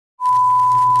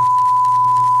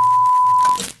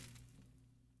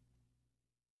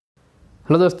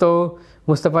Hello दोस्तों,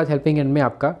 Mustafa helping hand में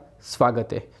आपका स्वागत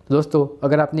है। तो दोस्तों,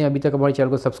 अगर आपने अभी तक हमारे चैनल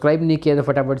को सब्सक्राइब नहीं किया तो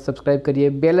फटाफट सब्सक्राइब करिए,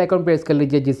 बेल आइकन प्रेस कर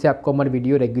लीजिए जिससे आपको हमारी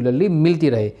वीडियो रेगुलरली मिलती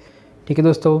रहे। ठीक है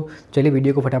दोस्तों, चलिए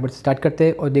वीडियो को फटाफट स्टार्ट करते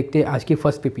हैं और देखते हैं आज की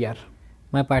first PPR।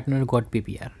 My partner got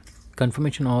PPR.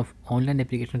 Confirmation of online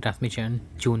application transmission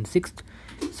June 6th.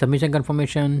 Submission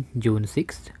confirmation June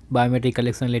 6th. Biometric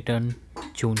collection letter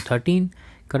June 13.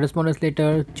 Correspondence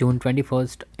letter June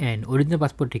 21st. And original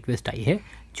passport request आई है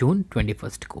June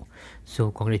 21st को. So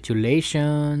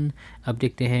congratulations. अब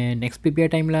देखते हैं next PPR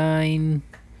timeline.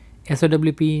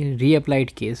 SOWP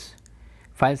reapplied case.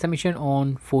 File submission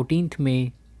on 14th May.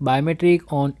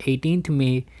 Biometric on 18th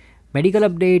May. Medical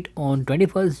update on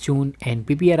 21st June and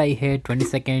PPR आई है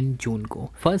 22nd जून को.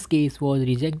 First case was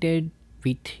rejected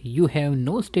with you have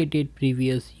no stated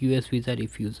previous US visa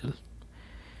refusal.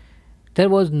 There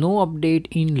was no update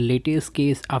in latest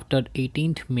case after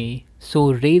 18th May, so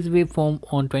raise way form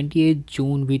on 28th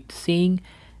June with saying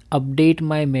update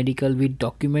my medical with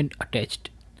document attached.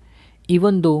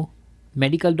 Even though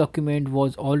medical document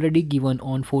was already given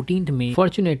on 14th May,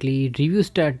 fortunately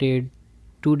review started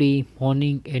today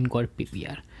morning and got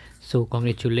PPR. So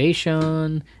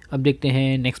congratulations. अब देखते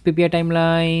हैं next PPR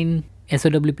timeline.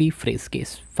 SOWP phrase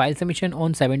case. File submission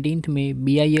on 17th May,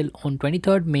 BIL on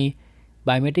 23rd May,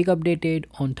 biometric updated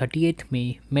on 38th May,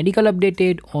 medical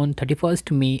updated on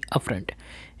 31st May upfront.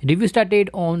 Review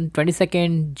started on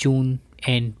 22nd June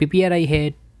and PPR आई है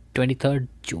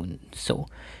 23rd June. So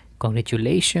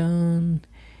congratulations.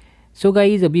 So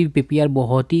guys, अभी PPR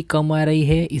बहुत ही कम आ रही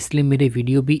है, इसलिए मेरे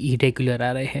video भी irregular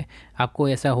आ रहे हैं. आपको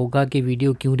ऐसा होगा कि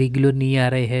वीडियो क्यों रेगुलर नहीं आ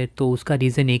रहे हैं, तो उसका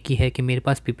रीज़न एक ही है कि मेरे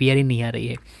पास PPR ही नहीं आ रही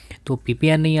है. तो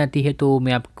PPR नहीं आती है तो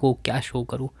मैं आपको क्या शो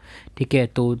करूं. ठीक है,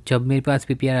 तो जब मेरे पास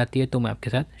PPR आती है तो मैं आपके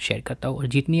साथ शेयर करता हूँ, और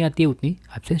जितनी आती है उतनी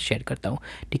आपसे शेयर करता हूँ.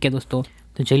 ठीक है दोस्तों,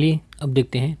 तो चलिए अब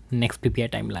देखते हैं next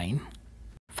PPR timeline.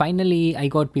 Finally I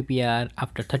got PPR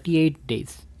after 38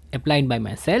 days. Applied by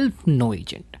myself, no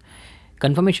agent.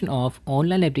 Confirmation of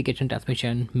online application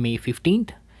transmission May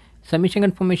 15th. Submission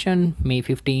confirmation May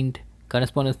 15th.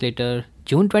 Correspondence letter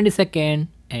June 22nd.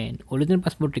 And original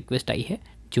passport request आई है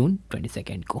June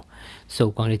 22nd को. So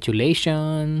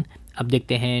congratulations. अब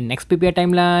देखते हैं next PPR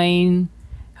timeline.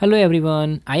 Hello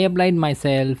everyone. I applied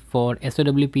myself for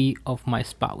SOWP of my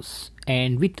spouse.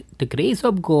 And with the grace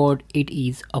of God, it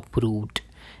is approved.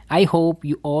 I hope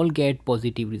you all get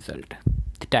positive result.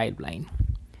 The timeline.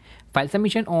 File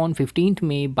submission on 15th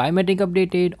May, biometric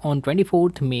updated on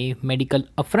 24th May, medical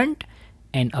upfront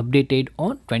and updated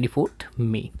on 24th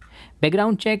May.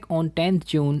 Background check on 10th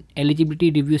June,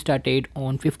 eligibility review started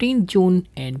on 15th June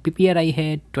and PPR आई है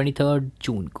 23rd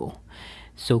June को.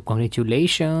 So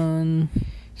congratulations.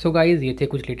 So guys, ये थे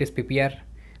कुछ latest PPR.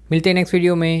 मिलते हैं next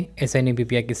video में ऐसा नई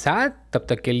PPR के साथ. तब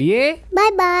तक के लिए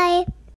बाय बाय.